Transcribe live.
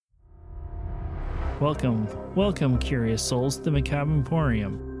Welcome, curious souls, to the Macabre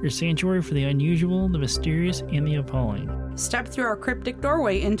Emporium, your sanctuary for the unusual, the mysterious, and the appalling. Step through our cryptic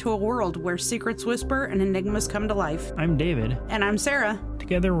doorway into a world where secrets whisper and enigmas come to life. I'm David. And I'm Sarah.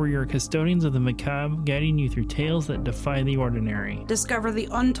 Together, we're your custodians of the macabre, guiding you through tales that defy the ordinary. Discover the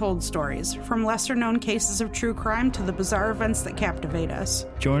untold stories, from lesser-known cases of true crime to the bizarre events that captivate us.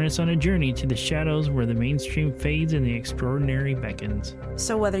 Join us on a journey to the shadows where the mainstream fades and the extraordinary beckons.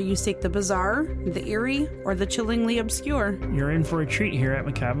 So whether you seek the bizarre, the eerie, or the chillingly obscure, you're in for a treat here at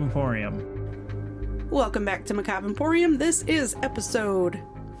Macabre Emporium. Welcome back to Macabre Emporium. This is episode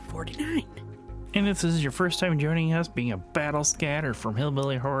 49. And if this is your first time joining us, being a battle scatter from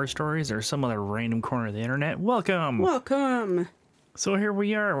Hillbilly Horror Stories or some other random corner of the internet, welcome! Welcome! So here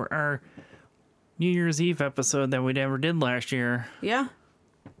we are, our New Year's Eve episode that we never did last year. Yeah.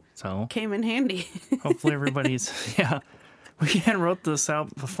 So. Came in handy. Hopefully everybody's, we had wrote this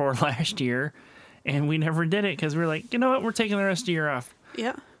out before last year, and we never did it because we were like, you know what, we're taking the rest of the year off.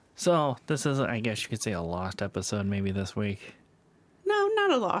 Yeah. So this is, I guess you could say, a lost episode maybe this week. No,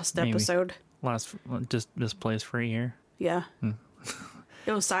 not a lost episode. Lost, just misplaced for a year. Yeah.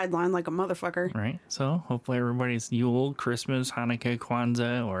 It was sidelined like a motherfucker. Right. So hopefully everybody's Yule, Christmas, Hanukkah,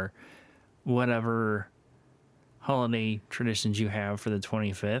 Kwanzaa, or whatever holiday traditions you have for the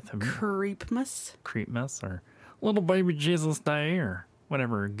 25th. Creepmas, or Little Baby Jesus Day, or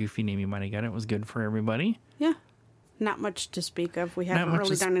whatever goofy name you might have got. It was good for everybody. Yeah. Not much to speak of. We haven't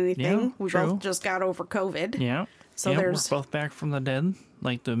really done anything. Yeah, we true. both just got over COVID. Yeah. So there's... We're both back from the dead,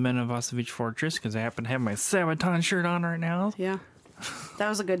 like the men of Osovich Fortress, because I happen to have my Sabaton shirt on right now. Yeah. That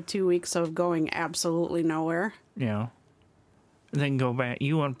was a good 2 weeks of going absolutely nowhere. Yeah. And then go back.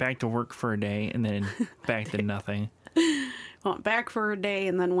 You went back to work for a day and then back to nothing. Went back for a day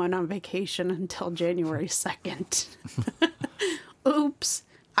and then went on vacation until January 2nd. Oops.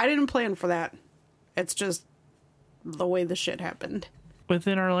 I didn't plan for that. It's just the way the shit happened.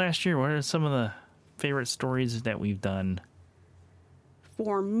 Within our last year, what are some of the favorite stories that we've done?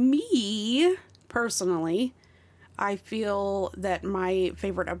 For me, personally, I feel that my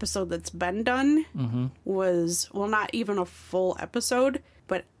favorite episode that's been done was, well, not even a full episode,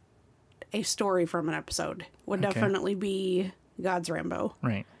 but a story from an episode would definitely be God's Rambo.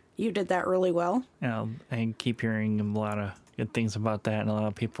 Right. You did that really well. Yeah, I keep hearing a lot of good things about that, and a lot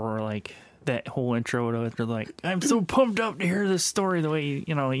of people are like, that whole intro to it, they're like, I'm so pumped up to hear this story the way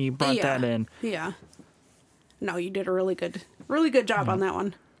you brought that in. Yeah. No, you did a really good job on that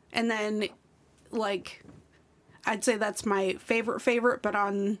one. And then, like, I'd say that's my favorite, but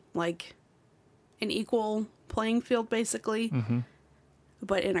on, like, an equal playing field, basically. Mm-hmm.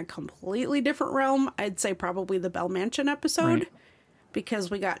 But in a completely different realm, I'd say probably the Bell Mansion episode. Right.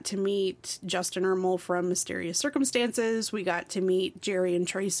 Because we got to meet Justin Ermel from Mysterious Circumstances. We got to meet Jerry and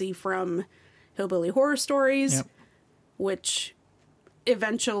Tracy from Hillbilly Horror Stories, which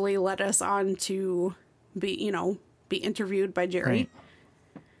eventually led us on to be interviewed by Jerry.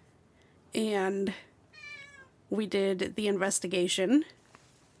 Right. And we did the investigation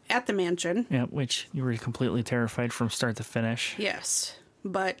at the mansion. Yeah, which you were completely terrified from start to finish. Yes,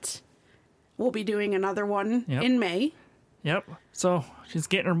 but we'll be doing another one in May. Yep. So she's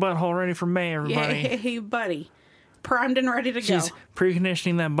getting her butthole ready for May, everybody. Hey, buddy. Primed and ready to go. She's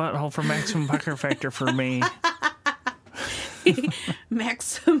preconditioning that butthole for maximum pucker factor for May.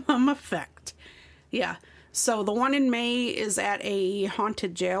 Maximum effect. Yeah. So the one in May is at a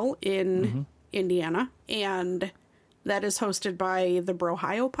haunted jail in Indiana. And that is hosted by the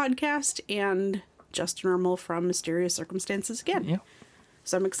Brohio podcast and Justin Ermel from Mysterious Circumstances again. Yeah.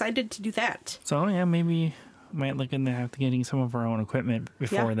 So I'm excited to do that. So, yeah, maybe... might look into getting some of our own equipment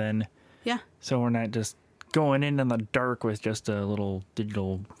before then. Yeah. So we're not just going in the dark with just a little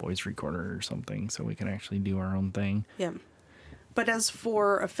digital voice recorder or something, so we can actually do our own thing. Yeah. But as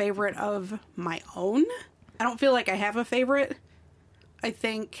for a favorite of my own, I don't feel like I have a favorite. I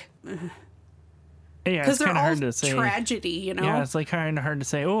think... yeah, it's kind of hard to say. Tragedy, Yeah, it's like kind of hard to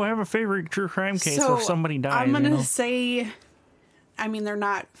say, I have a favorite true crime case where somebody dies. I'm going to say... I mean, they're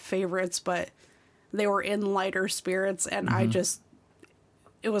not favorites, but... they were in lighter spirits, and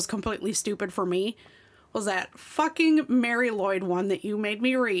it was completely stupid for me, was that fucking Mary Lloyd one that you made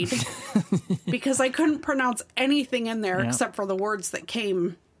me read. Because I couldn't pronounce anything in there except for the words that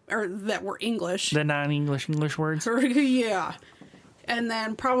came, or that were English. The non-English words? Yeah. And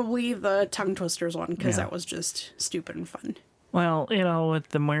then probably the tongue twisters one, because that was just stupid and fun. Well, with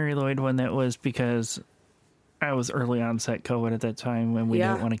the Mary Lloyd one, that was because... I was early onset COVID at that time when we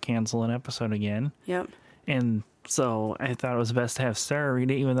didn't want to cancel an episode again. Yep. And So I thought it was best to have Sarah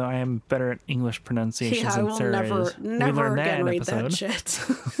read it, even though I am better at English pronunciations than Sarah is. Never again read that shit.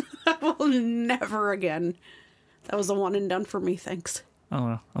 Well, never again. That was a one and done for me, thanks.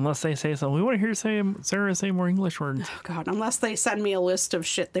 Oh, unless they say so. We want to hear Sarah say more English words. Oh, God, unless they send me a list of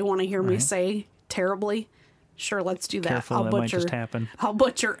shit they want to hear me say terribly. Sure, let's do that. Careful, that might just happen. I'll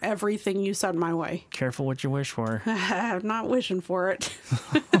butcher everything you send my way. Careful what you wish for. I'm not wishing for it.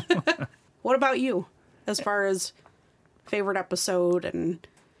 What about you? As far as favorite episode and...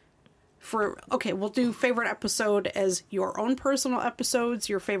 we'll do favorite episode as your own personal episodes,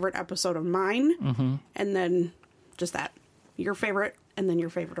 your favorite episode of mine, and then just that. Your favorite, and then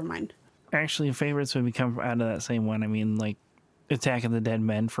your favorite of mine. Actually, favorites would become out of that same one. I mean, like, Attack of the Dead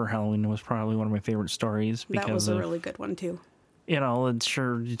Men for Halloween was probably one of my favorite stories. Because that was a really good one, too. You know, it's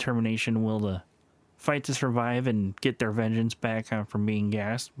sure determination, will to fight to survive and get their vengeance back from being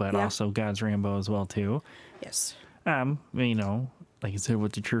gassed, but also God's Rambo as well, too. Yes. You know, like I said,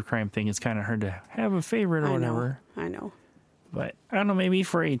 with the true crime thing, it's kind of hard to have a favorite or whatever. I know. But I don't know, maybe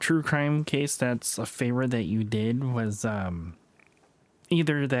for a true crime case, that's a favorite that you did was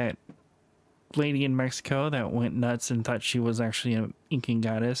either that lady in Mexico that went nuts and thought she was actually an Incan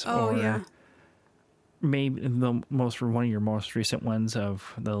goddess, or maybe one of your most recent ones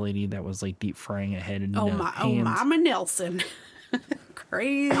of the lady that was like deep frying a head in hands. Mama Nelson.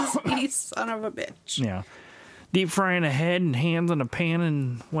 Crazy son of a bitch. Yeah. Deep frying a head and hands in a pan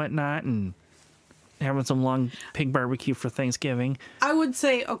and whatnot, and having some long pig barbecue for Thanksgiving. I would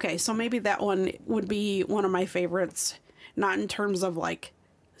say, okay, so maybe that one would be one of my favorites, not in terms of like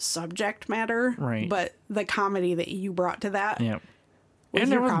subject matter, right? But the comedy that you brought to that. Yeah.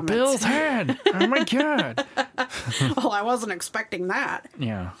 And it was Bill's head. Oh my God. Well, I wasn't expecting that.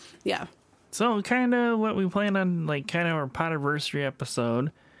 Yeah. Yeah. So kind of what we planned on, like kind of our Podiversary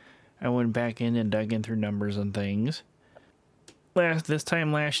episode. I went back in and dug in through numbers and things. This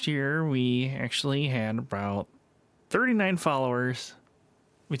time last year, we actually had about 39 followers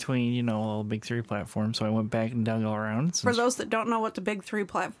between, all the big three platforms. So I went back and dug all around. For those that don't know what the big three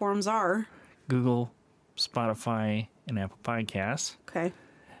platforms are. Google, Spotify, and Apple Podcasts. Okay.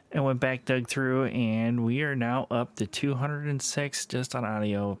 I went back, dug through, and we are now up to 206 just on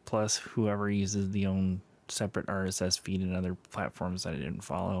audio, plus whoever uses the own separate RSS feed and other platforms that I didn't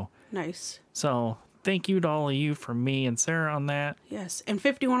follow. Nice. So thank you to all of you from me and Sarah on that. Yes, and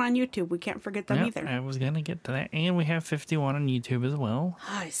 51 on YouTube. We can't forget them either. I was going to get to that. And we have 51 on YouTube as well.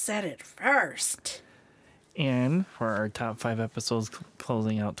 I said it first. And for our top 5 episodes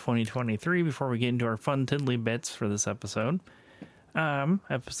closing out 2023, before we get into our fun tiddly bits for this episode,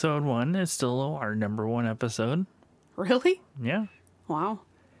 episode 1 is still our number 1 episode. Really? Yeah. Wow.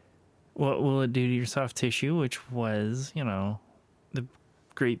 What Will It Do to Your Soft Tissue, which was, the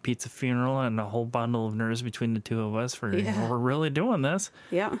great pizza funeral and a whole bundle of nerves between the two of us for we're really doing this.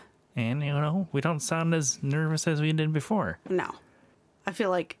 Yeah. And, we don't sound as nervous as we did before. No. I feel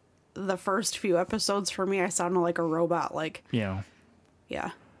like the first few episodes for me, I sounded like a robot. Yeah.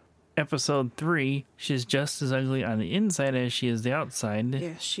 Yeah. Episode 3, she's just as ugly on the inside as she is the outside.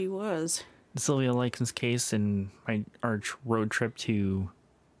 Yeah, she was. Sylvia Likens case and my arch road trip to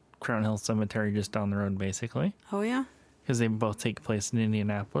Crown Hill Cemetery just down the road, basically. Oh, yeah? Because they both take place in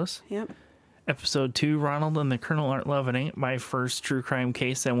Indianapolis. Yep. Episode 2, Ronald and the Colonel Aren't Loving It, my first true crime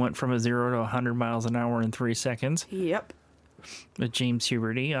case that went from a 0 to 100 miles an hour in 3 seconds. Yep. With James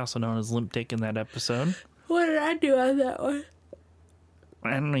Huberty, also known as Limp Dick in that episode. What did I do on that one?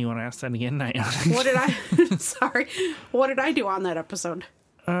 I don't know, you want to ask that again? What did I... Sorry. What did I do on that episode?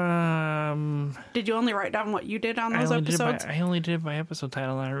 Did you only write down what you did on those episodes? I only did it by episode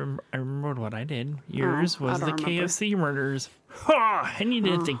title. I remembered what I did. Yours was the KFC murders. Ha! And you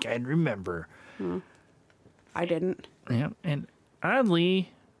didn't think I'd remember. I didn't. Yeah, and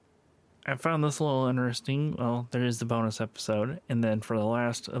oddly, I found this a little interesting. Well, there is the bonus episode, and then for the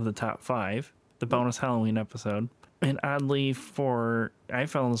last of the top 5, the bonus Halloween episode. And oddly, I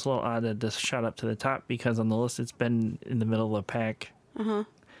found this a little odd that this shot up to the top because on the list it's been in the middle of the pack.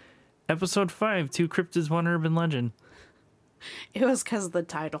 Episode 5, 2 Cryptids, 1 Urban Legend. It was because of the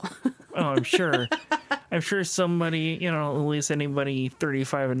title. Oh, I'm sure. I'm sure somebody, at least anybody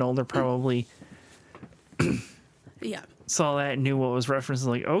 35 and older probably saw that and knew what was referenced.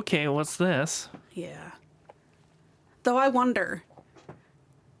 Like, okay, what's this? Yeah. Though I wonder.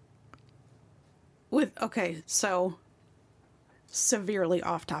 So severely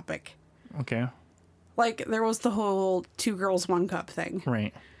off topic. Okay. Like, there was the whole 2 girls, 1 cup thing.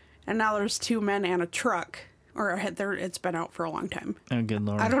 Right. And now there's 2 men and a truck. It's been out for a long time. Oh, good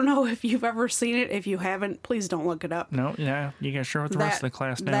Lord. I don't know if you've ever seen it. If you haven't, please don't look it up. No, yeah, you can share with the rest of the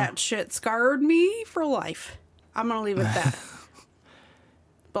class now. That shit scarred me for life. I'm going to leave it at that.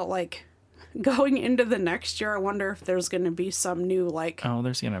 But, going into the next year, I wonder if there's going to be some new, like... Oh,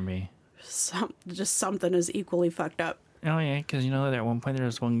 there's going to be. Just something is equally fucked up. Oh, yeah, because you know that at one point there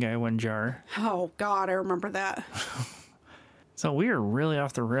was one guy, one jar. Oh, God, I remember that. So we are really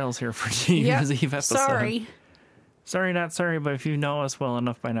off the rails here for New Year's Eve episode. Sorry, not sorry, but if you know us well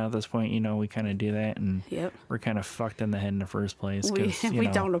enough by now at this point, you know we kind of do that, and we're kind of fucked in the head in the first place. We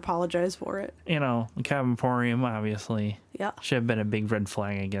don't apologize for it. You know, the Cab Emporium, obviously. Yeah. Should have been a big red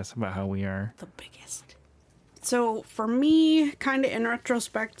flag, I guess, about how we are. The biggest. So, for me, kind of in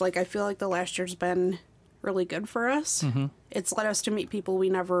retrospect, like, I feel like the last year's been really good for us. Mm-hmm. It's led us to meet people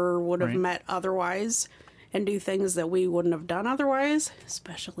we never would have met otherwise, and do things that we wouldn't have done otherwise,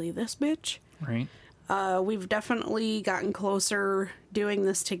 especially this bitch. Right. We've definitely gotten closer doing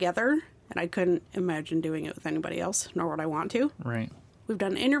this together, and I couldn't imagine doing it with anybody else, nor would I want to. Right. We've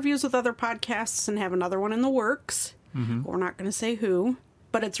done interviews with other podcasts and have another one in the works. Mm-hmm. We're not going to say who,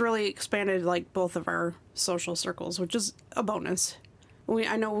 but it's really expanded like both of our social circles, which is a bonus.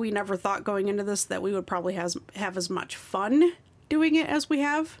 I know we never thought going into this that we would probably have as much fun doing it as we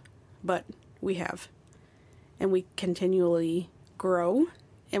have, but we have. And we continually grow,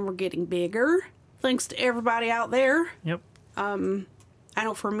 and we're getting bigger. Thanks to everybody out there. Yep. I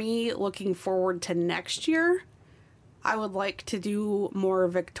know for me, looking forward to next year, I would like to do more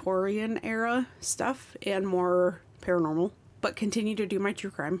Victorian era stuff and more paranormal, but continue to do my true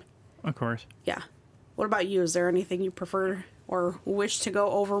crime. Of course. Yeah. What about you? Is there anything you prefer or wish to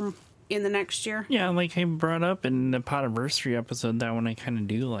go over in the next year? Yeah, like I brought up in the Podiversary episode, that when I kind of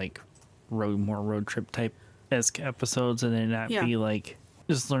do like more road trip type-esque episodes, and then not be like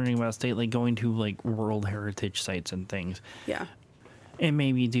just learning about state, like going to like World Heritage sites and things. Yeah. And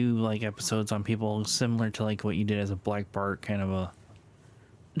maybe do like episodes on people similar to like what you did as a Black Bart, kind of a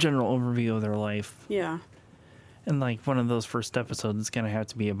general overview of their life. Yeah. And like one of those first episodes is going to have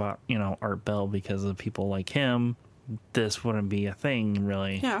to be about, you know, Art Bell, because of people like him, this wouldn't be a thing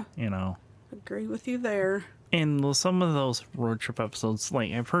really. Yeah. You know. Agree with you there. And some of those road trip episodes,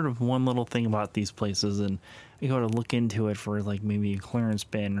 like I've heard of one little thing about these places, and I go to look into it for like maybe a clearance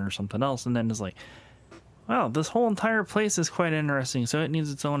bin or something else, and then it's like, wow, this whole entire place is quite interesting, so it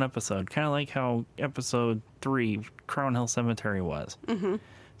needs its own episode. Kind of like how episode 3, Crown Hill Cemetery, was. Mm-hmm.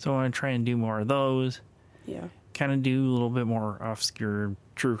 So I want to try and do more of those. Yeah. Kind of do a little bit more obscure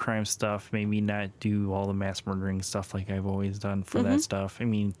true crime stuff. Maybe not do all the mass murdering stuff like I've always done for that stuff. I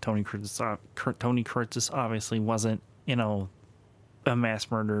mean, Tony Curtis obviously wasn't, you know, a mass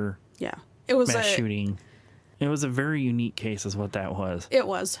murder. Yeah. It was mass shooting. It was a very unique case is what that was. It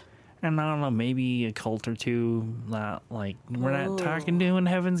was. And I don't know, maybe a cult or two. Not like, we're not talking doing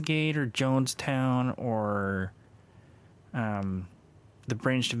Heaven's Gate or Jonestown or the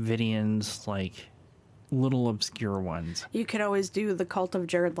Branch Davidians, like little obscure ones. You could always do the cult of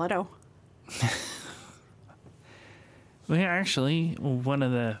Jared Leto. Well, yeah, actually, one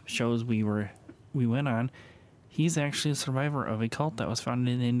of the shows we went on, he's actually a survivor of a cult that was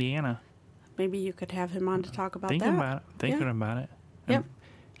founded in Indiana. Maybe you could have him on to talk about that. Thinking about it. Yep.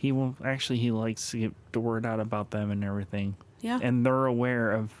 He likes to get the word out about them and everything. Yeah. And they're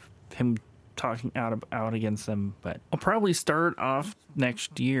aware of him talking out against them. But I'll probably start off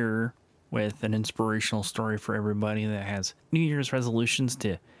next year with an inspirational story for everybody that has New Year's resolutions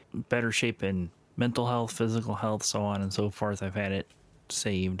to better shape in mental health, physical health, so on and so forth. I've had it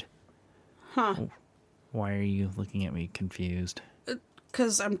saved. Huh. Why are you looking at me confused?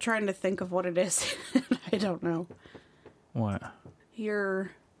 Because I'm trying to think of what it is. I don't know. What?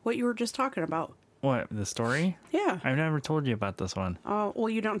 What you were just talking about. What, the story? Yeah. I've never told you about this one. Oh, well,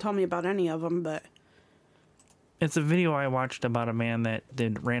 you don't tell me about any of them, but... It's a video I watched about a man that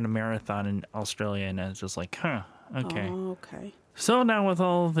ran a marathon in Australia, and it's just like, huh, okay. Oh, okay. So now with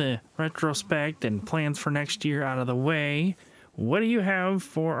all the retrospect and plans for next year out of the way, what do you have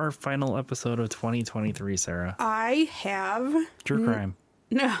for our final episode of 2023, Sarah? I have... True crime.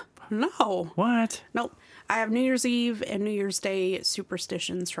 No. What? Nope. I have New Year's Eve and New Year's Day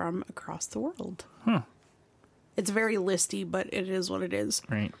superstitions from across the world. Huh. It's very listy, but it is what it is.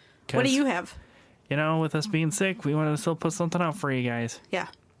 Right. What do you have? You know, with us being sick, we wanted to still put something out for you guys. Yeah.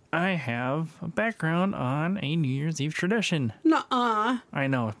 I have a background on a New Year's Eve tradition. Nuh-uh. I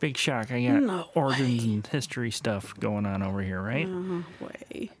know, big shock. I got No origins way. and history stuff going on over here, right? No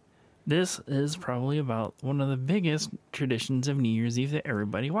way. This is probably about one of the biggest traditions of New Year's Eve that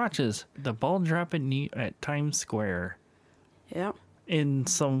everybody watches. The ball drop at Times Square. Yep.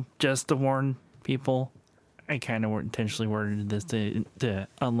 Just to warn people, I kind of intentionally worded this to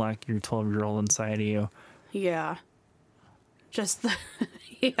unlock your 12-year-old inside of you. Yeah.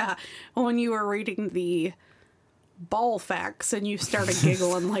 Yeah. When you were reading the ball facts, and you started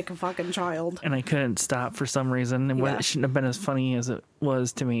giggling like a fucking child. And I couldn't stop for some reason. And it shouldn't have been as funny as it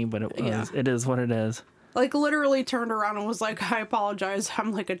was to me, but it was. Yeah. It is what it is. Like, literally turned around and was like, I apologize.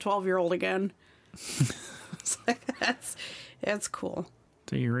 I'm like a 12-year-old again. It's like, that's cool.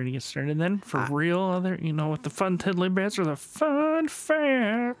 So you ready to get started then? For real? Other, with the fun tiddly bits or the fun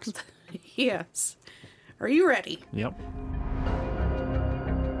facts? Yes. Are you ready? Yep.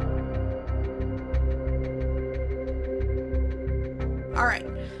 All right.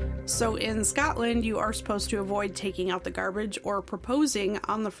 So in Scotland, you are supposed to avoid taking out the garbage or proposing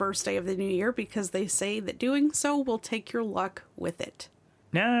on the first day of the new year because they say that doing so will take your luck with it.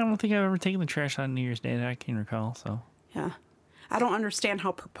 No, I don't think I've ever taken the trash on New Year's Day that I can recall, so. Yeah. I don't understand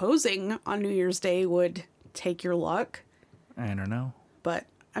how proposing on New Year's Day would take your luck. I don't know. But,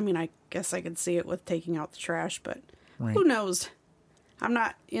 I mean, I guess I could see it with taking out the trash, but who knows? I'm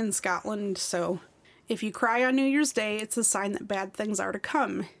not in Scotland, so if you cry on New Year's Day, it's a sign that bad things are to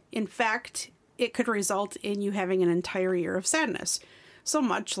come. In fact, it could result in you having an entire year of sadness. So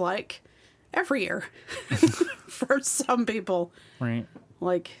much like every year for some people. Right.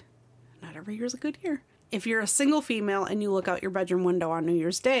 Like, not every year's a good year. If you're a single female and you look out your bedroom window on New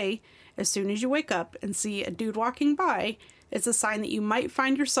Year's Day, as soon as you wake up and see a dude walking by, it's a sign that you might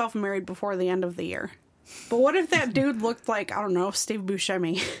find yourself married before the end of the year. But what if that dude looked like, I don't know, Steve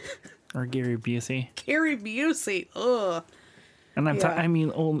Buscemi? Or Gary Busey. Gary Busey. Ugh.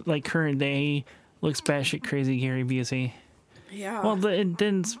 And old, like current day, looks batshit crazy Gary Busey. Yeah. Well, it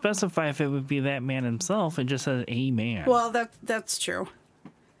didn't specify if it would be that man himself. It just says a man. Well, that's true.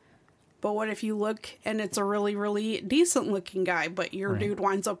 But what if you look and it's a really, really decent looking guy, but your dude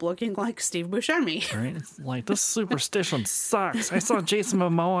winds up looking like Steve Buscemi? Right? It's like, this superstition sucks. I saw Jason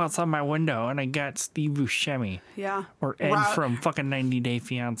Momoa outside my window and I got Steve Buscemi. Yeah. Or Ed from fucking 90 Day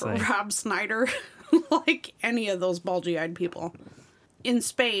Fiancé. Rob Snyder. Like any of those bulgy-eyed people. In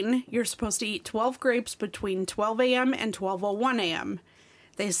Spain, you're supposed to eat 12 grapes between 12 a.m. and 12:01 a.m.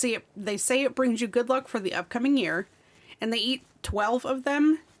 They say it brings you good luck for the upcoming year, and they eat 12 of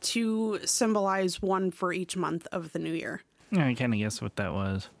them to symbolize one for each month of the new year. Yeah, I kind of guess what that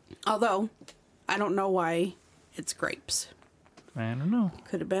was. Although, I don't know why it's grapes. I don't know.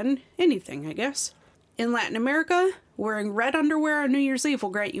 Could have been anything, I guess. In Latin America, wearing red underwear on New Year's Eve will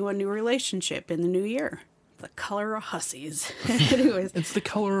grant you a new relationship in the new year. The color of hussies. Anyways. It's the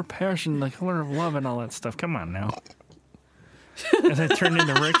color of passion, the color of love, and all that stuff. Come on now. As I turned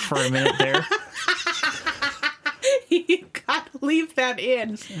into Rick for a minute there. You gotta leave that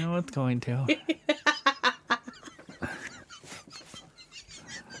in. I know it's going to.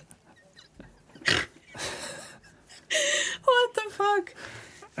 What the fuck?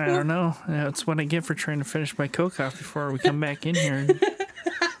 I don't know. That's what I get for trying to finish my Coke off before we come back in here.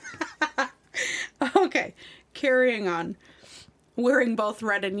 Okay, carrying on. Wearing both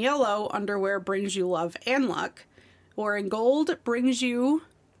red and yellow underwear brings you love and luck. Wearing gold brings you...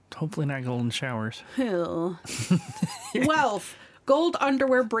 Hopefully not golden showers. Wealth. Gold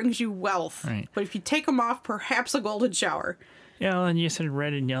underwear brings you wealth. Right. But if you take them off, perhaps a golden shower. Yeah, well, and you said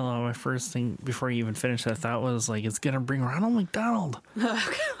red and yellow. My first thing, before you even finished that thought, was like, it's going to bring Ronald McDonald.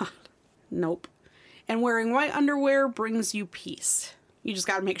 Oh, God. Nope. And wearing white underwear brings you peace. You just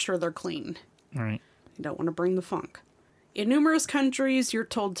got to make sure they're clean. Right. You don't want to bring the funk. In numerous countries, you're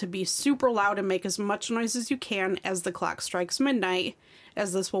told to be super loud and make as much noise as you can as the clock strikes midnight,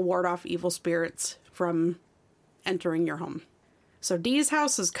 as this will ward off evil spirits from entering your home. So Dee's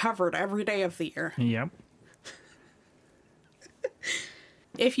house is covered every day of the year. Yep.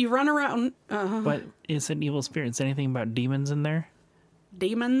 If you run around... But is it evil spirits? Anything about demons in there?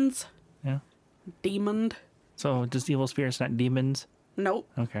 Demons? Yeah. Demoned? So just evil spirits, not demons? Nope.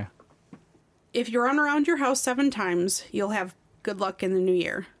 Okay. If you run around your house 7 times, you'll have good luck in the new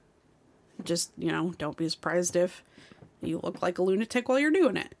year. Just, don't be surprised if you look like a lunatic while you're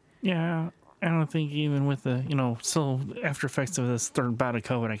doing it. Yeah, I don't think even with the, still after effects of this third bout of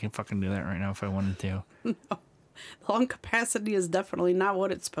COVID, I can fucking do that right now if I wanted to. No. Lung capacity is definitely not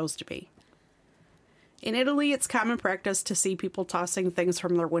what it's supposed to be. In Italy, it's common practice to see people tossing things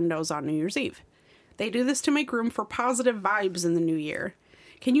from their windows on New Year's Eve. They do this to make room for positive vibes in the new year.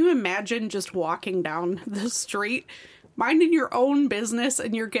 Can you imagine just walking down the street, minding your own business,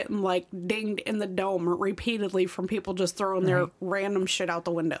 and you're getting, dinged in the dome repeatedly from people just throwing their random shit out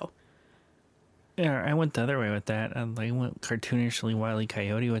the window? Yeah, I went the other way with that. I went cartoonishly Wile E.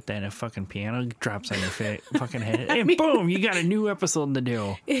 Coyote with that, and a fucking piano drops on your fucking head. And boom, you got a new episode to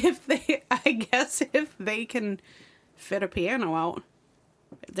do. I guess if they can fit a piano out,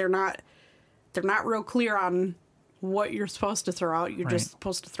 they're not real clear on what you're supposed to throw out. You're just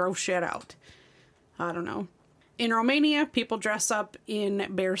supposed to throw shit out. I don't know. In Romania, people dress up in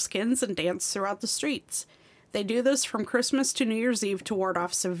bear skins and dance throughout the streets. They do this from Christmas to New Year's Eve to ward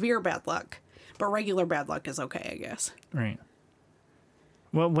off severe bad luck. But regular bad luck is okay, I guess. Right.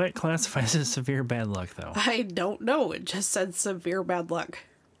 Well, what classifies as severe bad luck, though? I don't know. It just said severe bad luck.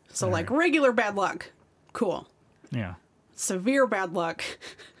 So, like, regular bad luck, cool. Yeah. Severe bad luck,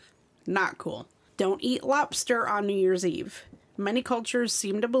 not cool. Don't eat lobster on New Year's Eve. Many cultures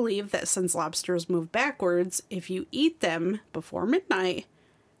seem to believe that since lobsters move backwards, if you eat them before midnight,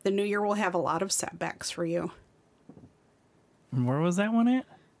 the new year will have a lot of setbacks for you. Where was that one at?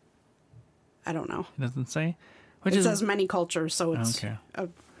 I don't know. It doesn't say? It says many cultures, so it's... Okay.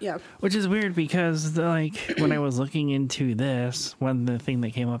 Yeah. Which is weird because, like, when I was looking into this, the thing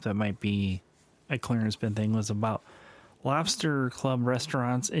that came up that might be a clearance bin thing was about lobster club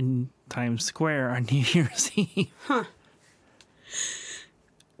restaurants in Times Square on New Year's Eve. Huh.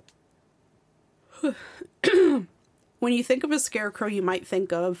 When you think of a scarecrow, you might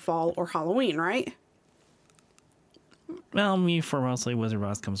think of fall or Halloween, right? Well, me for mostly Wizard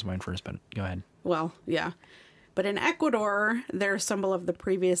Boss comes to mind first, but go ahead. Well, yeah. But in Ecuador, they're a symbol of the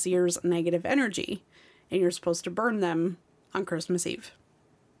previous year's negative energy, and you're supposed to burn them on Christmas Eve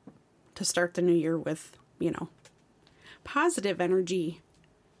to start the new year with, positive energy.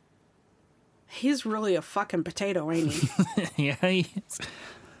 He's really a fucking potato, ain't he? Yeah, he is.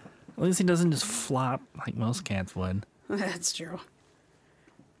 At least he doesn't just flop like most cats would. That's true.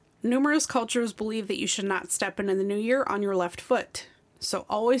 Numerous cultures believe that you should not step into the new year on your left foot. So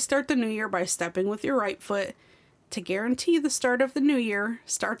always start the new year by stepping with your right foot to guarantee the start of the new year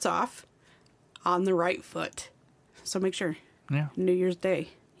starts off on the right foot. So make sure. Yeah. New Year's Day,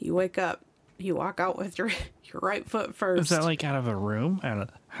 you wake up, you walk out with your right foot first. Is that like out of a room, out of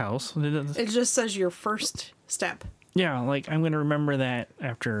a house? It just says your first step. Yeah, like I'm going to remember that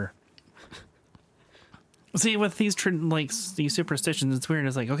after. See, with these these superstitions, it's weird.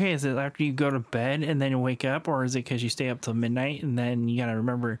 It's like, okay, is it after you go to bed and then you wake up, or is it because you stay up till midnight and then you got to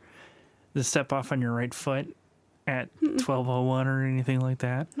remember to step off on your right foot at 12:01 or anything like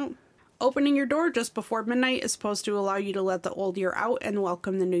that? No. Opening your door just before midnight is supposed to allow you to let the old year out and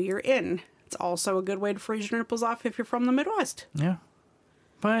welcome the new year in. It's also a good way to freeze your nipples off if you're from the Midwest. Yeah.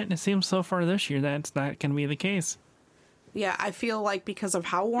 But it seems so far this year that's not going to be the case. Yeah, I feel like because of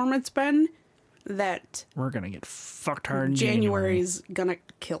how warm it's been, that we're going to get fucked hard in January's going to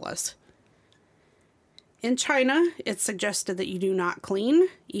kill us. In China, it's suggested that you do not clean,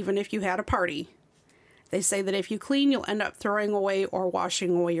 even if you had a party. They say that if you clean, you'll end up throwing away or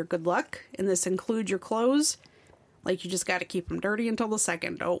washing away your good luck, and this includes your clothes. Like, you just got to keep them dirty until the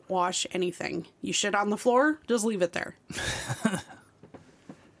second. Don't wash anything. You shit on the floor, just leave it there.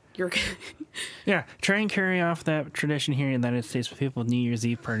 Yeah, try and carry off that tradition here in the United States with people New Year's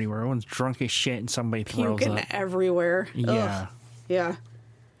Eve party where everyone's drunk as shit and somebody throws puking up everywhere. Yeah. Ugh. Yeah.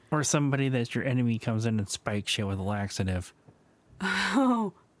 Or somebody that's your enemy comes in and spikes shit with a laxative.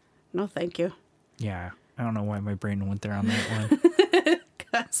 Oh, no thank you. Yeah, I don't know why my brain went there on that one.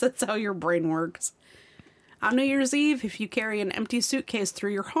 Because that's how your brain works. On New Year's Eve, if you carry an empty suitcase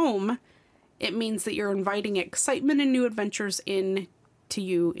through your home, it means that you're inviting excitement and new adventures in to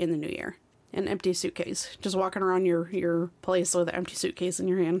you in the new year. An empty suitcase. Just walking around your place with an empty suitcase in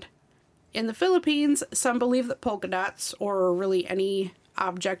your hand. In the Philippines, some believe that polka dots, or really any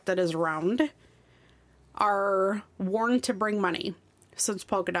object that is round, are worn to bring money. Since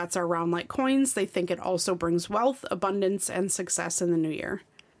polka dots are round like coins, they think it also brings wealth, abundance, and success in the new year.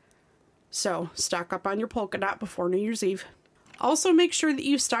 So, stock up on your polka dot before New Year's Eve. Also, make sure that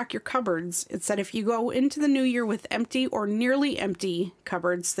you stock your cupboards. It said if you go into the new year with empty or nearly empty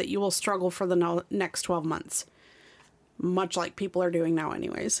cupboards, that you will struggle for the next 12 months. Much like people are doing now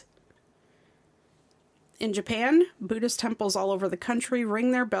anyways. In Japan, Buddhist temples all over the country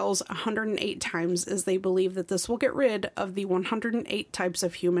ring their bells 108 times as they believe that this will get rid of the 108 types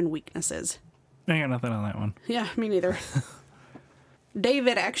of human weaknesses. I got nothing on that one. Yeah, me neither.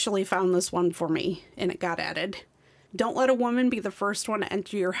 David actually found this one for me, and it got added. Don't let a woman be the first one to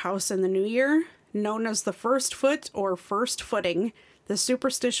enter your house in the new year. Known as the first foot or first footing, the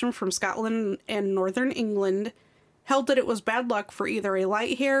superstition from Scotland and northern England held that it was bad luck for either a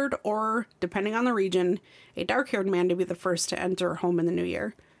light-haired or, depending on the region, a dark-haired man to be the first to enter a home in the new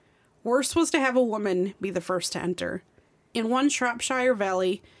year. Worse was to have a woman be the first to enter. In one Shropshire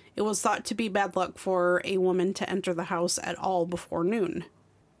valley, it was thought to be bad luck for a woman to enter the house at all before noon.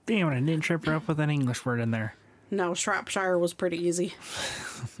 Damn it, I didn't trip her up with an English word in there. No, Shropshire was pretty easy.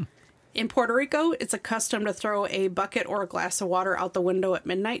 In Puerto Rico, it's a custom to throw a bucket or a glass of water out the window at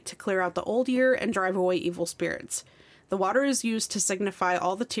midnight to clear out the old year and drive away evil spirits. The water is used to signify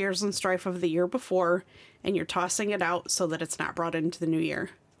all the tears and strife of the year before, and you're tossing it out so that it's not brought into the new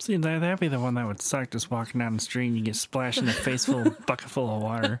year. See, that'd be the one that would suck, just walking down the street and you get splashed in the face full of bucket full of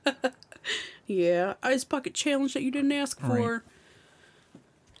water. Yeah, ice bucket challenge that you didn't ask for. Right.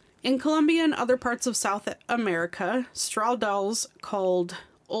 In Colombia and other parts of South America, straw dolls called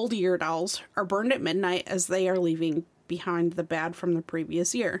Old Year dolls are burned at midnight as they are leaving behind the bad from the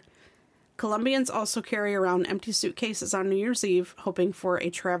previous year. Colombians also carry around empty suitcases on New Year's Eve, hoping for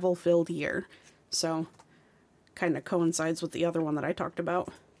a travel-filled year. So, kind of coincides with the other one that I talked about.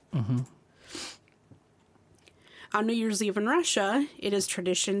 Mm-hmm. On New Year's Eve in Russia, it is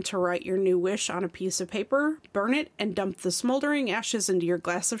tradition to write your new wish on a piece of paper, burn it, and dump the smoldering ashes into your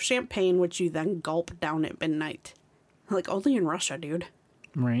glass of champagne, which you then gulp down at midnight. Like, only in Russia, dude.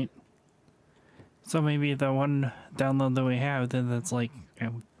 Right. So maybe the one download that we have, then that's like,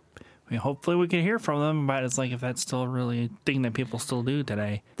 hopefully we can hear from them, but it's like if that's still really a thing that people still do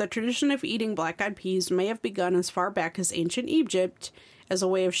today. The tradition of eating black-eyed peas may have begun as far back as ancient Egypt as a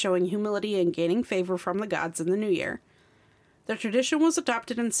way of showing humility and gaining favor from the gods in the new year. The tradition was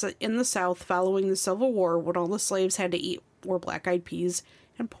adopted in the South following the Civil War, when all the slaves had to eat were black-eyed peas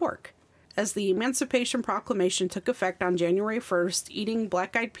and pork. As the Emancipation Proclamation took effect on January 1st, eating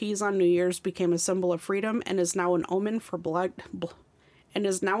black-eyed peas on New Year's became a symbol of freedom and is now an omen for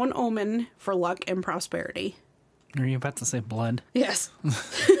luck and prosperity. Are you about to say blood? Yes.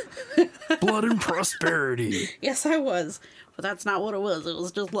 Blood and prosperity. Yes, I was. But that's not what it was. It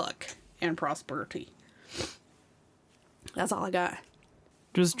was just luck and prosperity. That's all I got.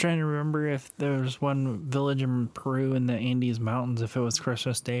 Just trying to remember if there was one village in Peru in the Andes Mountains, if it was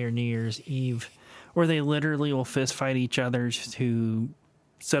Christmas Day or New Year's Eve, where they literally will fist fight each other to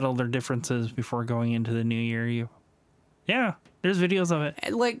settle their differences before going into the new year. Yeah, there's videos of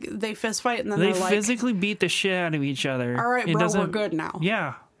it. Like, they fist fight and then they they're like... physically beat the shit out of each other. All right, bro, we're good now.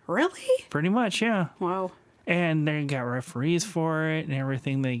 Yeah. Really? Pretty much, yeah. Wow. And they got referees for it and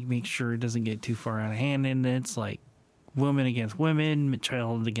everything. They make sure it doesn't get too far out of hand. And it's like women against women,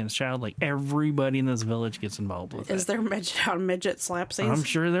 child against child. Like, everybody in this village gets involved with it. Is there midget on midget slapsies? I'm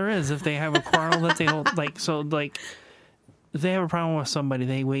sure there is. If they have a quarrel that they hold, if they have a problem with somebody,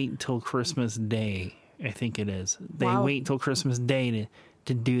 they wait until Christmas Day. I think it is. They wait till Christmas Day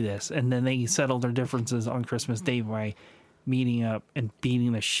to do this. And then they settle their differences on Christmas Day by meeting up and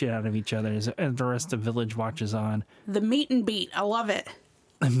beating the shit out of each other as the rest of the village watches on. The meet and beat. I love it.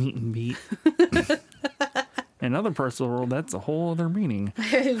 The meet and beat. In other parts of the world, that's a whole other meaning.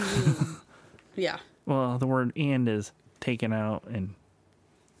 Yeah. Well, the word "and" is taken out and...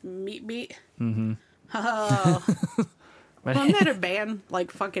 Meat beat? Mm-hmm. Oh. Wasn't that a band? Like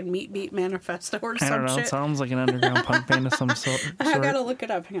fucking Meat Beat Manifesto or some shit? I don't know. It sounds like an underground punk band of some sort. I gotta look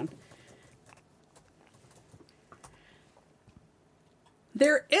it up. Hang on.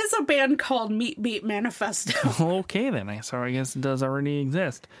 There is a band called Meat Beat Manifesto. Okay, then. So I guess it does already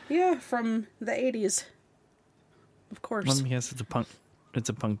exist. Yeah, from the 80s. Of course. Let me guess, it's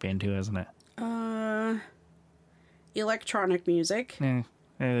a punk band too, isn't it? Electronic music. Yeah,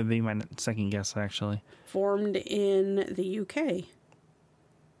 that would be my second guess, actually. Formed in the UK.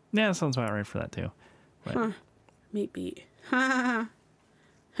 Yeah, that sounds about right for that too. But... Huh. Meat beat.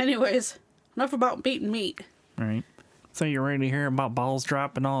 Anyways, enough about beating meat. All right. So you're ready to hear about balls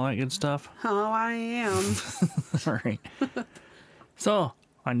drop and all that good stuff? Oh, I am. All right. So,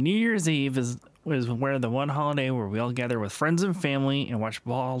 on New Year's Eve is where the one holiday where we all gather with friends and family and watch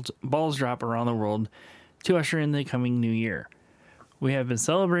balls drop around the world to usher in the coming new year. We have been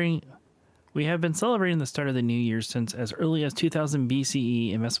celebrating the start of the new year since as early as 2000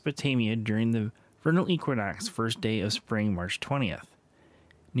 BCE in Mesopotamia during the vernal equinox, first day of spring, March 20th.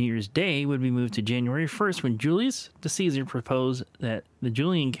 New Year's Day would be moved to January 1st when Julius Caesar proposed the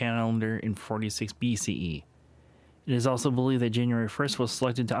Julian calendar in 46 BCE. It is also believed that January 1st was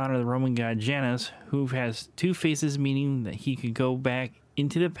selected to honor the Roman god Janus, who has two faces, meaning that he could go back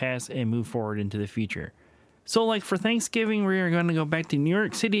into the past and move forward into the future. So, like for Thanksgiving, we are going to go back to New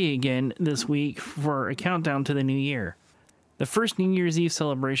York City again this week for a countdown to the new year. The first New Year's Eve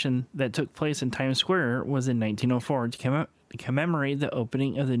celebration that took place in Times Square was in 1904 to commemorate the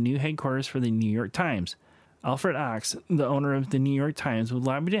opening of the new headquarters for the New York Times. Alfred Ox, the owner of the New York Times, would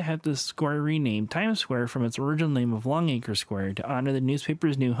lobby to have the square renamed Times Square from its original name of Longacre Square to honor the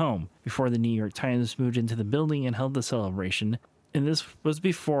newspaper's new home, before the New York Times moved into the building and held the celebration. And this was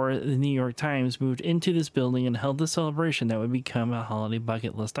before the New York Times moved into this building and held the celebration that would become a holiday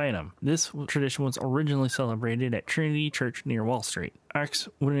bucket list item. This tradition was originally celebrated at Trinity Church near Wall Street. Ox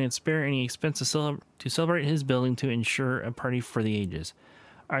wouldn't spare any expense to celebrate his building to ensure a party for the ages.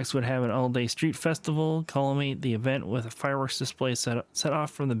 Ox would have an all-day street festival, culminate the event with a fireworks display set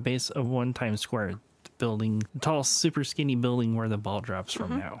off from the base of One Times Square, the tall, super skinny building where the ball drops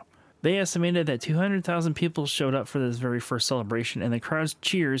from now. They estimated that 200,000 people showed up for this very first celebration, and the crowd's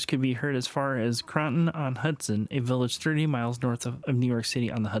cheers could be heard as far as Croton-on-Hudson, a village 30 miles north of New York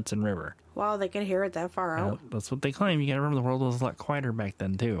City on the Hudson River. Wow, they could hear it that far out. That's what they claim. You gotta remember the world was a lot quieter back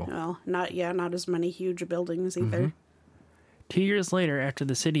then, too. Well, not as many huge buildings either. 2 years later, after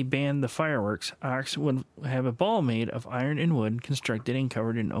the city banned the fireworks, Ox would have a ball made of iron and wood, constructed and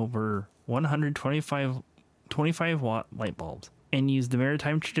covered in over 125-watt light bulbs, and used the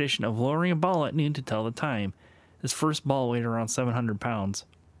maritime tradition of lowering a ball at noon to tell the time. This first ball weighed around 700 pounds.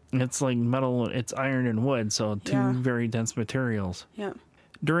 It's like metal, it's iron and wood, so two very dense materials. Yeah.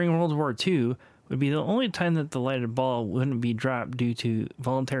 During World War II, would be the only time that the lighted ball wouldn't be dropped due to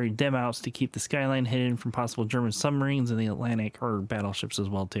voluntary dim outs to keep the skyline hidden from possible German submarines in the Atlantic, or battleships as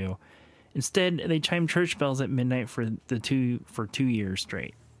well too. Instead, they chimed church bells at midnight for 2 years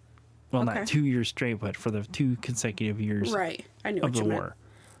straight. Well, not 2 years straight, but for the 2 consecutive years right. I knew of what you the meant. war.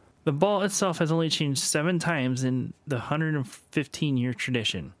 The ball itself has only changed 7 times in the 115-year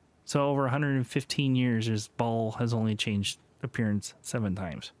tradition. So over 115 years, this ball has only changed appearance 7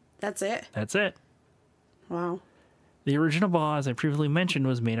 times. That's it? That's it. Wow. The original ball, as I previously mentioned,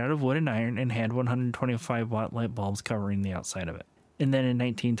 was made out of wood and iron and had 125-watt light bulbs covering the outside of it. And then in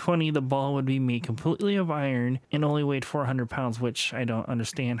 1920, the ball would be made completely of iron and only weighed 400 pounds, which I don't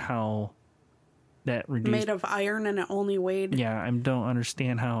understand how that reduced. Made of iron and it only weighed? Yeah, I don't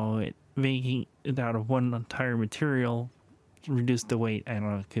understand how making it out of one entire material reduced the weight. I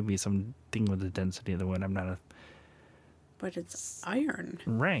don't know, it could be something with the density of the wood. I'm not a... But it's iron.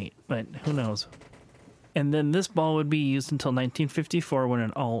 Right, but who knows? And then this ball would be used until 1954 when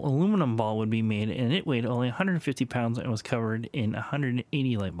an all-aluminum ball would be made, and it weighed only 150 pounds and was covered in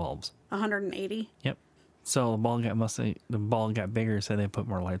 180 light bulbs. 180? Yep. So the ball got bigger, so they put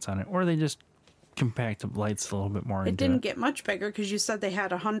more lights on it, or they just compacted lights a little bit more. It didn't get much bigger because you said they had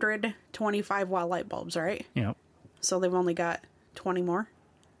 125-watt light bulbs, right? Yep. So they've only got 20 more?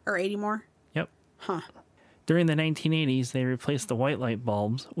 Or 80 more? Yep. Huh. During the 1980s, they replaced the white light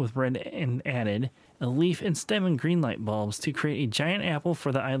bulbs with red and added a leaf and stem and green light bulbs to create a giant apple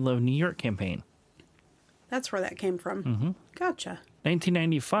for the I Love New York campaign. That's where that came from. Mm-hmm. Gotcha.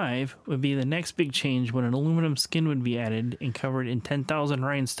 1995 would be the next big change when an aluminum skin would be added and covered in 10,000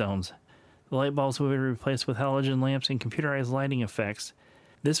 rhinestones. The light bulbs would be replaced with halogen lamps and computerized lighting effects.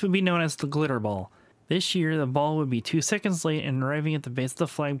 This would be known as the glitter ball. This year, the ball would be 2 seconds late and arriving at the base of the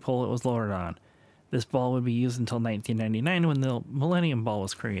flagpole it was lowered on. This ball would be used until 1999 when the Millennium Ball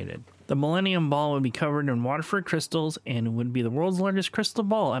was created. The Millennium Ball would be covered in Waterford crystals and would be the world's largest crystal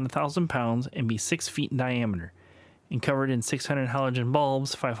ball at 1,000 pounds and be 6 feet in diameter, and covered in 600 halogen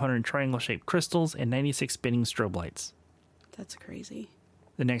bulbs, 500 triangle-shaped crystals, and 96 spinning strobe lights. That's crazy.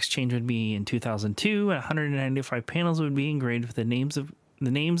 The next change would be in 2002, 195 panels would be engraved with the names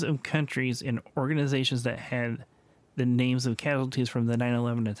of countries and organizations that had the names of casualties from the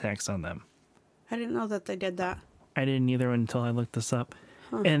 9/11 attacks on them. I didn't know that they did that. I didn't either until I looked this up.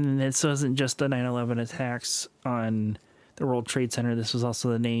 Huh. And this wasn't just the 9/11 attacks on the World Trade Center. This was also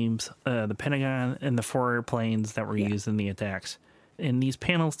the names, the Pentagon, and the 4 airplanes that were used in the attacks. And these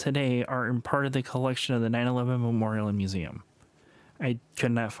panels today are in part of the collection of the 9/11 Memorial and Museum. I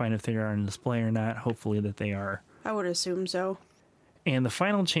could not find if they are on display or not. Hopefully that they are. I would assume so. And the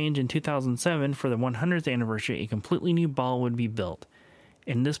final change in 2007, for the 100th anniversary, a completely new ball would be built.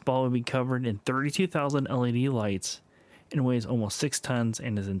 And this ball would be covered in 32,000 LED lights and weighs almost 6 tons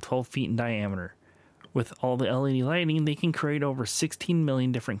and is in 12 feet in diameter. With all the LED lighting, they can create over 16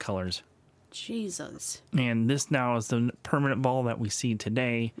 million different colors. Jesus. And this now is the permanent ball that we see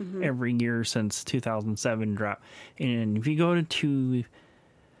today every year since 2007 drop. And if you go to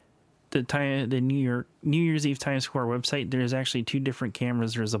the New Year's Eve Times Square website, there's actually 2 different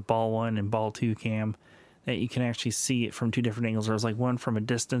cameras. There's a ball 1 and ball 2 cam that you can actually see it from 2 different angles. There's like one from a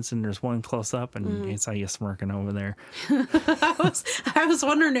distance and there's one close up, and I saw you smirking over there. I was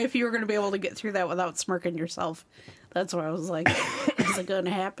wondering if you were going to be able to get through that without smirking yourself. That's why I was like, is it going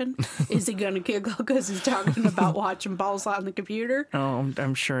to happen? Is he going to giggle because he's talking about watching balls on the computer? Oh,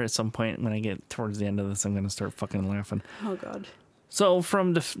 I'm sure at some point when I get towards the end of this, I'm going to start fucking laughing. Oh, God. So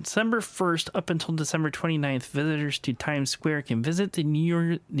from December 1st up until December 29th, visitors to Times Square can visit the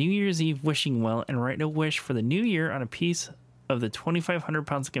New Year's Eve wishing well and write a wish for the new year on a piece of the 2,500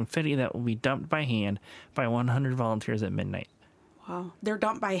 pounds of confetti that will be dumped by hand by 100 volunteers at midnight. Wow. They're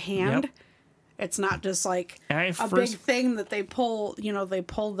dumped by hand? Yep. It's not just like big thing that they pull, they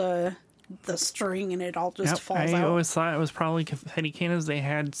pull the the string and it all just falls out. I always thought it was probably confetti cannons they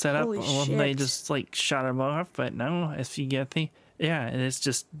had set up. Shit. They just like shot them off. But no, if you get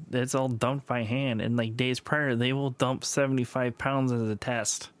it's all dumped by hand. And like days prior, they will dump 75 pounds as a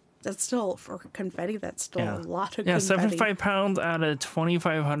test. That's still, for confetti, that's still a lot of confetti. Yeah, 75 pounds out of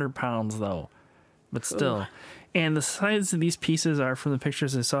 2,500 pounds, though. But still. Ooh. And the size of these pieces are, from the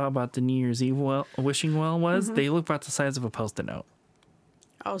pictures I saw about the New Year's Eve wishing well, they look about the size of a Post-it note.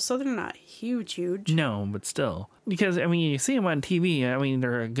 Oh, so they're not huge. No, but still. Because, I mean, you see them on TV. I mean,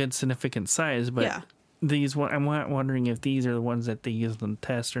 they're a good, significant size. But these, I'm wondering if these are the ones that they used on the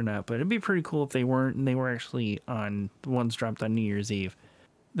test or not. But it'd be pretty cool if they weren't, and they were actually on the ones dropped on New Year's Eve.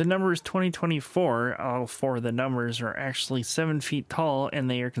 The numbers 2024, all four of the numbers are actually 7 feet tall,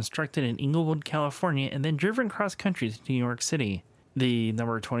 and they are constructed in Inglewood, California, and then driven cross country to New York City. The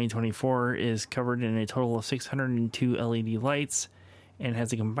number 2024 is covered in a total of 602 LED lights and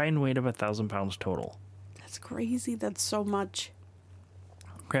has a combined weight of 1,000 pounds total. That's crazy. That's so much.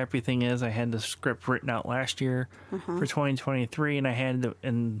 Crappy thing is, I had the script written out last year for 2023, and I had,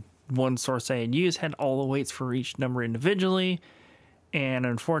 and one source I had used had all the weights for each number individually. And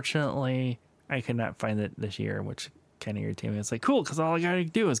unfortunately, I could not find it this year, which kind of irritated me. It's like, cool, because all I got to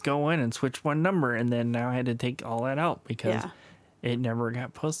do is go in and switch one number. And then now I had to take all that out because it never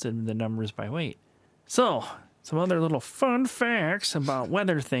got posted, the numbers by weight. So, some other little fun facts about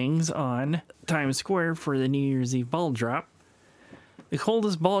weather things on Times Square for the New Year's Eve ball drop. The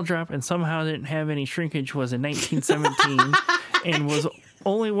coldest ball drop and somehow didn't have any shrinkage was in 1917 and was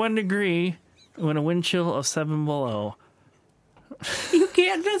only 1 degree when a wind chill of 7 below. You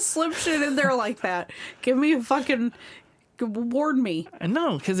can't just slip shit in there like that. Give me a fucking... warn me. I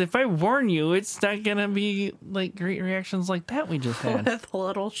know, because if I warn you, it's not going to be like great reactions like that we just had. With a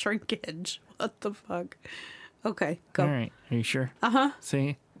little shrinkage. What the fuck? Okay, go. All right, are you sure? Uh-huh.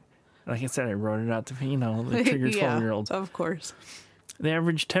 See? Like I said, I wrote it out to, the trigger 12-year-olds. Of course. The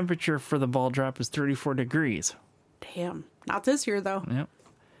average temperature for the ball drop is 34 degrees. Damn. Not this year, though. Yep.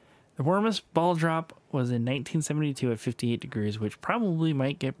 The warmest ball drop was in 1972 at 58 degrees, which probably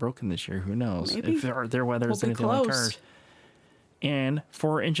might get broken this year. Who knows? Maybe. If their weather is anything like ours. And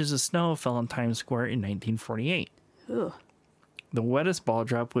 4 inches of snow fell on Times Square in 1948. Ugh. The wettest ball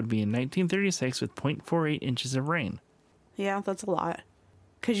drop would be in 1936 with 0.48 inches of rain. Yeah, that's a lot.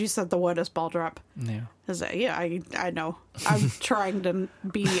 Because you said the wettest ball drop. Yeah. I know. I'm trying to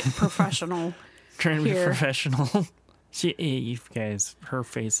be professional. Trying to be professional. You guys, her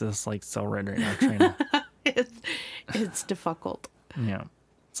face is like so red right now. Trying to... it's difficult. Yeah.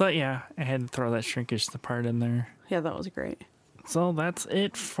 So yeah, I had to throw that shrinkage part in there. Yeah, that was great. So that's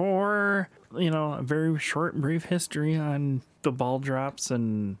it for, a very short, brief history on the ball drops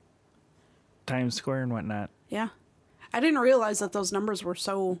and Times Square and whatnot. Yeah. I didn't realize that those numbers were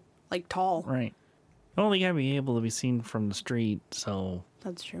so, tall. Right. Well, they gotta be able to be seen from the street, so...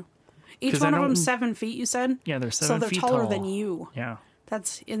 That's true. Each one of them 7 feet, you said? Yeah, they're 7 feet tall. So they're taller than you. Yeah.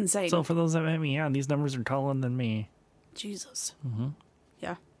 That's insane. So for those that met me, these numbers are taller than me. Jesus. Mm-hmm.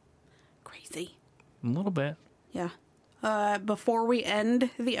 Yeah. Crazy. A little bit. Yeah. Before we end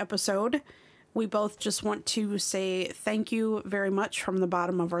the episode, we both just want to say thank you very much from the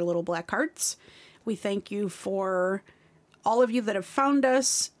bottom of our little black hearts. We thank you for all of you that have found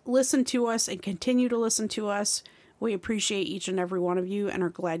us, listened to us, and continue to listen to us. We appreciate each and every one of you and are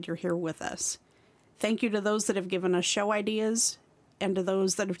glad you're here with us. Thank you to those that have given us show ideas and to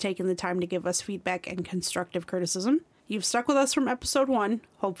those that have taken the time to give us feedback and constructive criticism. You've stuck with us from episode 1,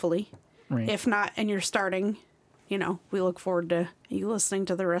 hopefully. Right. If not, and you're starting, we look forward to you listening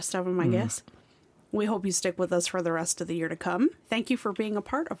to the rest of them, I guess. We hope you stick with us for the rest of the year to come. Thank you for being a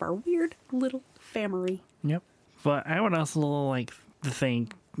part of our weird little family. Yep. But I would also like to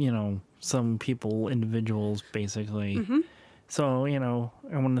thank, some people, individuals, basically. Mm-hmm. So,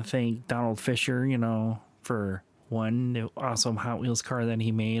 I want to thank Donald Fisher, for one awesome Hot Wheels car that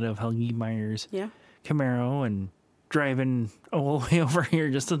he made of Helgi Meyer's Camaro and driving all the way over here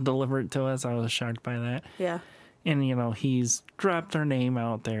just to deliver it to us. I was shocked by that. Yeah. And, he's dropped our name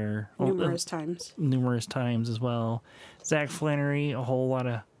out there. Numerous times. Numerous times as well. Zach Flannery, a whole lot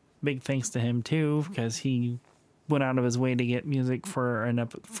of big thanks to him, too, because he went out of his way to get music for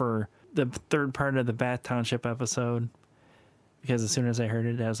the third part of the Bath Township episode. Because as soon as I heard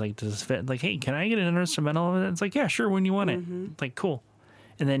it, I was like, does this fit? Like, hey, can I get an instrumental of it? It's like, yeah, sure, when you want it. It's like, cool.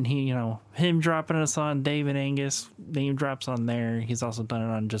 And then he, him dropping us on David Angus, name drops on there. He's also done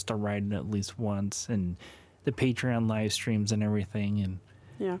it on Just a Ride at least once. And the Patreon live streams and everything. And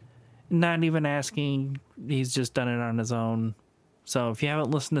yeah, not even asking. He's just done it on his own. So if you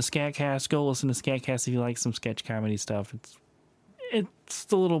haven't listened to Scatcast, go listen to Scatcast if you like some sketch comedy stuff. it's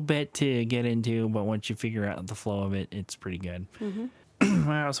a little bit to get into, but once you figure out the flow of it, it's pretty good.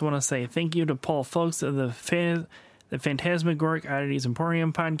 I also want to say thank you to Paul Folks of the Phantasmagoric Oddities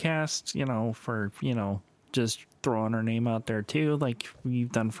Emporium podcast, for, just throwing our name out there too, like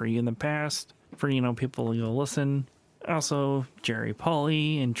we've done for you in the past, for, people you'll listen. Also, Jerry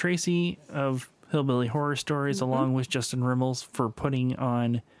Pauly and Tracy of Hillbilly Horror Stories, along with Justin Rimmels, for putting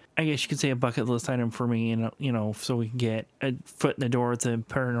on, I guess you could say, a bucket list item for me, and so we can get a foot in the door with the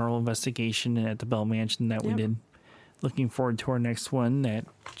paranormal investigation at the Bell Mansion that we did. Looking forward to our next one that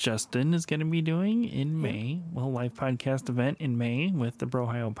Justin is going to be doing in May. Well, live podcast event in May with the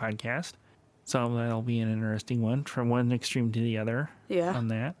Brohio podcast. So that'll be an interesting one from one extreme to the other on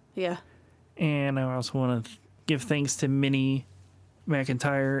that. Yeah. And I also want to give thanks to Minnie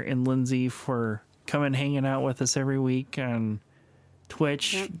McIntyre and Lindsay for coming hanging out with us every week on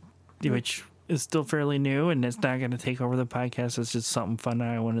Twitch, which is still fairly new, and it's not going to take over the podcast. It's just something fun that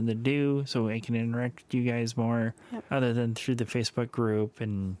I wanted to do so I can interact with you guys more, other than through the Facebook group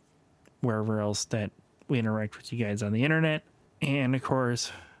and wherever else that we interact with you guys on the internet. And of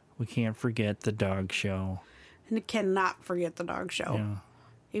course, we can't forget the dog show. And you cannot forget the dog show. Yeah.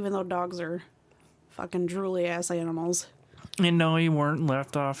 Even though dogs are fucking drooly ass animals. And no, you weren't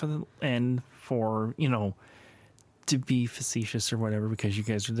left off at the end for, to be facetious or whatever, because you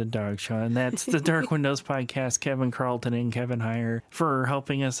guys are the dog show. And that's the Dark Windows podcast, Kevin Carlton and Kevin Heyer, for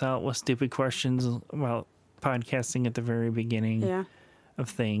helping us out with stupid questions about podcasting at the very beginning of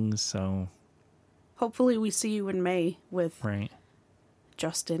things. So hopefully we see you in May with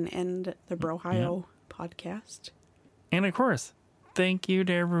Justin and the Brohio podcast. And of course, thank you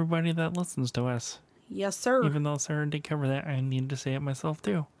to everybody that listens to us. Yes, sir. Even though Sarah did cover that, I needed to say it myself,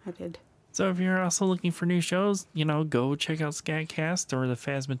 too. I did. So if you're also looking for new shows, go check out Scatcast or the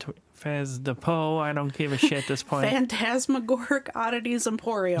Phasdapo. I don't give a shit at this point. Phantasmagoric Oddities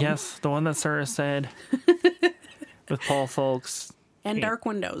Emporium. Yes, the one that Sarah said with Paul Folks. And Dark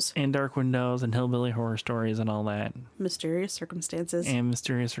Windows. And Dark Windows and Hillbilly Horror Stories and all that. Mysterious Circumstances. And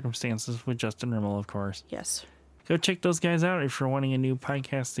Mysterious Circumstances with Justin Rimmel, of course. Yes. Go check those guys out if you're wanting a new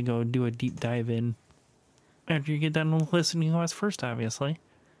podcast to go do a deep dive in. After you get done listening to us first, obviously.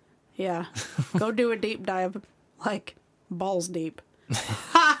 Yeah. Go do a deep dive, like balls deep.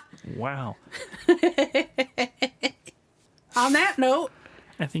 Ha! Wow. On that note,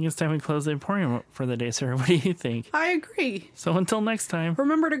 I think it's time we close the Emporium for the day, Sarah. What do you think? I agree. So until next time.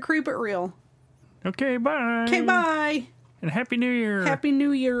 Remember to creep it real. Okay, bye. Okay, bye. And Happy New Year. Happy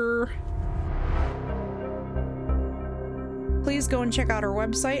New Year. Please go and check out our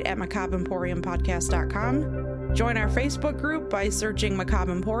website at macabreemporiumpodcast.com. Join our Facebook group by searching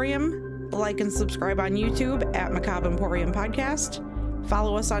Macabre Emporium. Like and subscribe on YouTube at Macabre Emporium Podcast.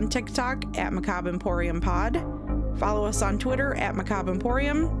 Follow us on TikTok at Macabre Emporium Pod. Follow us on Twitter at Macabre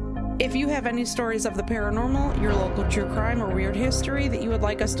Emporium. If you have any stories of the paranormal, your local true crime, or weird history that you would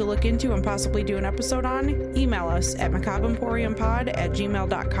like us to look into and possibly do an episode on, email us at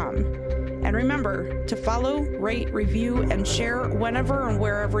macabreemporiumpod@gmail.com. And remember to follow, rate, review, and share whenever and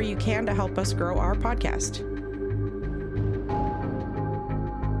wherever you can to help us grow our podcast.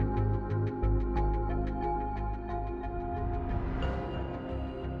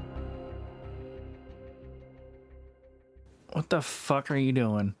 What the fuck are you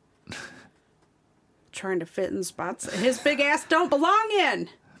doing? Trying to fit in spots his big ass don't belong in.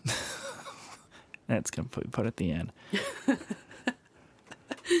 That's going to put at the end.